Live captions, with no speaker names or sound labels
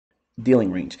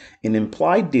dealing range. An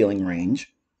implied dealing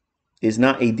range is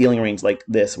not a dealing range like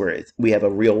this where we have a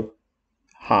real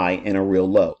high and a real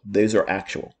low. Those are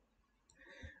actual.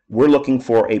 We're looking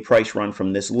for a price run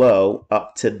from this low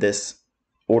up to this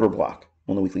order block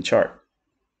on the weekly chart.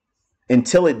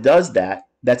 Until it does that,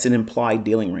 that's an implied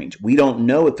dealing range. We don't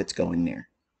know if it's going there.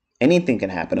 Anything can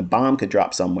happen. A bomb could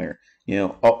drop somewhere.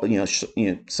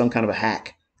 Some kind of a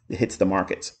hack that hits the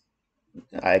markets.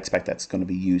 I expect that's going to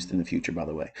be used in the future, by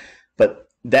the way. But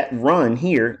that run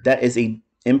here, that is a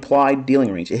implied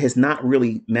dealing range. It has not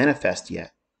really manifested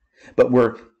yet, but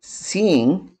we're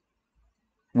seeing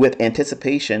with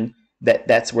anticipation that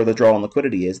that's where the draw on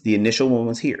liquidity is. The initial one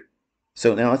was here.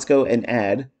 So now let's go and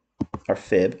add our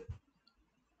fib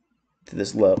to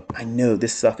this low. I know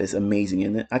this stuff is amazing,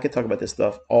 and I could talk about this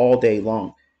stuff all day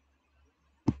long.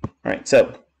 All right,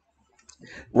 so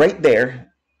right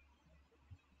there,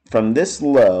 from this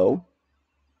low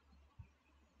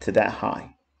to that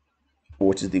high,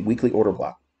 which is the weekly order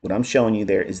block, what I'm showing you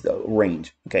there is the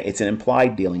range. Okay, it's an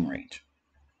implied dealing range.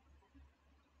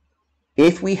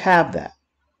 If we have that,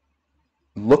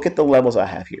 look at the levels I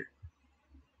have here.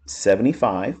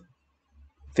 75,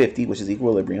 50, which is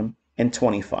equilibrium, and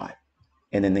 25.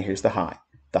 And then here's the high.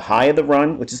 The high of the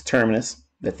run, which is terminus,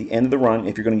 at the end of the run,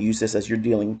 if you're going to use this as your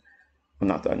dealing,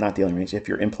 well, not dealing range, if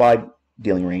your implied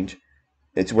dealing range,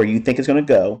 it's where you think it's going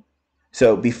to go.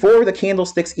 So before the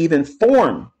candlesticks even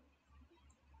form,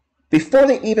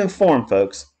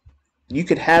 folks, you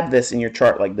could have this in your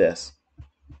chart like this.